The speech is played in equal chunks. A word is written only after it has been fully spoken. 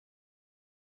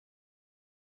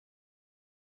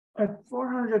At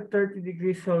 430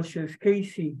 degrees Celsius,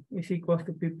 Kc is equal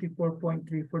to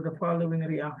 54.3 for the following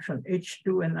reaction,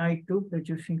 H2 and I2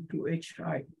 producing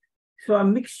 2HI. So a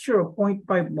mixture of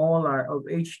 0.5 molar of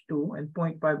H2 and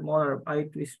 0.5 molar of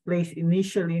I2 is placed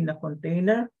initially in a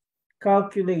container.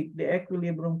 Calculate the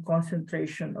equilibrium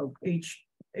concentration of HI,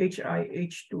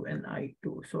 H2, and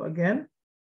I2. So again,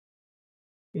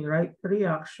 you write the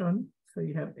reaction. So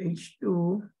you have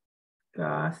H2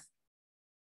 gas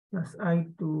plus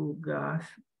I2 gas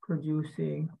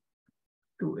producing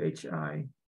 2HI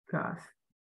gas.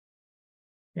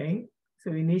 Okay,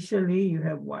 so initially you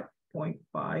have what?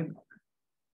 0.5,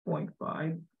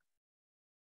 0.5,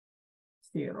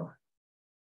 0.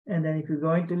 And then if you're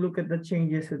going to look at the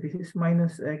changes, so this is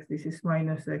minus x, this is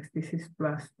minus x, this is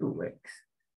plus 2x.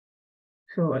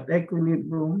 So at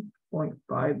equilibrium,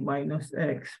 0.5 minus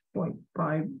x,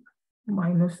 0.5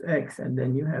 minus x, and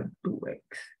then you have 2x.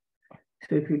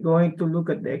 So if you're going to look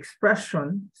at the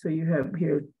expression, so you have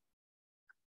here,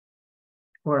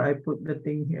 or I put the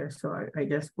thing here, so I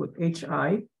just put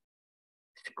HI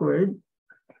squared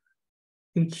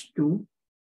H2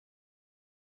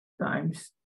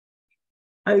 times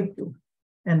I2,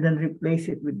 and then replace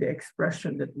it with the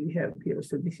expression that we have here.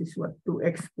 So this is what,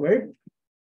 2x squared,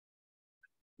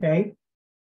 okay?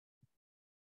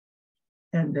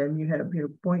 And then you have here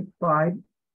 0.5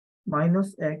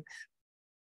 minus x,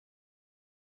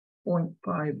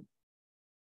 0.5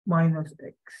 minus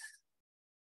x.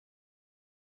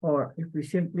 Or if we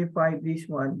simplify this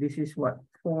one, this is what,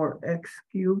 4x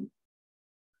cubed,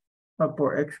 or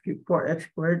 4x cubed, 4x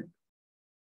squared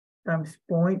times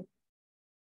 0.5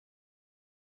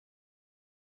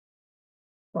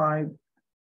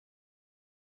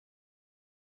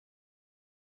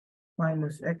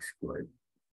 minus x squared.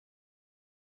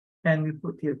 And we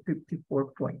put here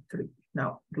 54.3.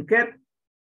 Now, to get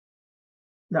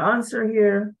the answer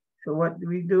here, so what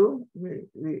do?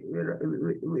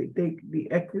 We take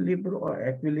the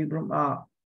equilibrium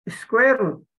square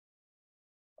root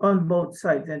on both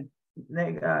sides, and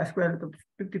square root of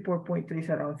 54.3 is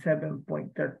around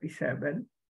 7.37.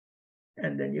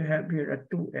 And then you have here a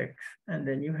 2x, and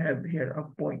then you have here a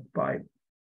 0.5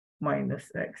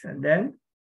 minus x, and then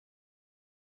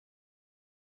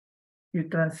you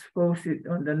transpose it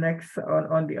on the next,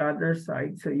 on the other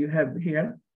side. So you have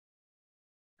here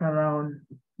around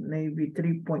maybe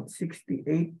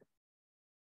 3.68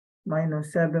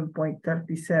 minus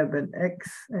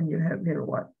 7.37x, and you have here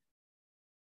what?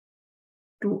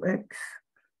 2x.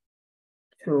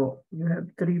 So you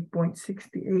have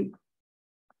 3.68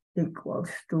 equals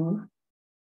to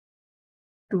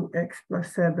 2x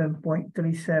plus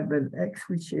 7.37x,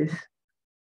 which is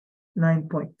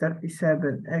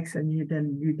 9.37x, and you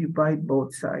divide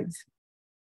both sides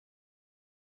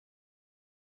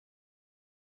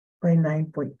by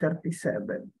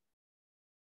 9.37,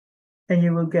 and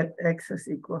you will get x as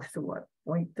equals to what?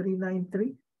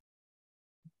 0.393.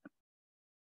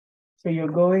 So you're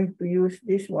going to use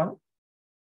this one.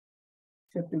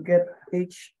 So to get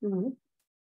H2,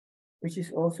 which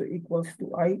is also equals to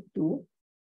I2,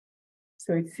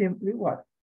 so it's simply what?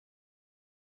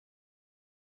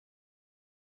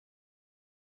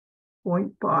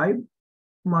 0.5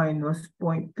 minus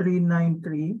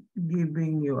 0.393,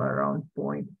 giving you around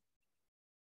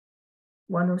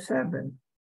 0.107.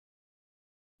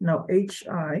 Now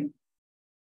HI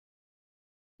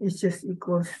is just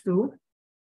equals to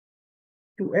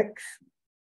 2x.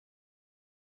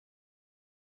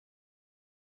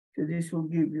 So this will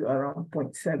give you around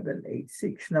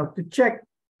 0.786. Now to check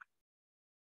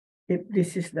if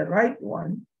this is the right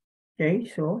one, okay,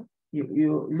 so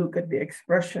you look at the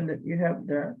expression that you have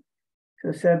there.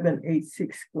 So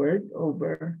 786 squared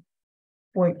over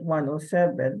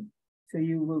 0.107. So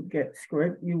you will get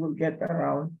squared, you will get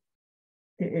around,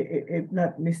 if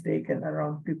not mistaken,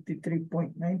 around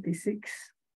 53.96,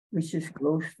 which is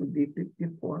close to the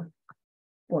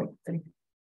 54.3.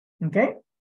 Okay?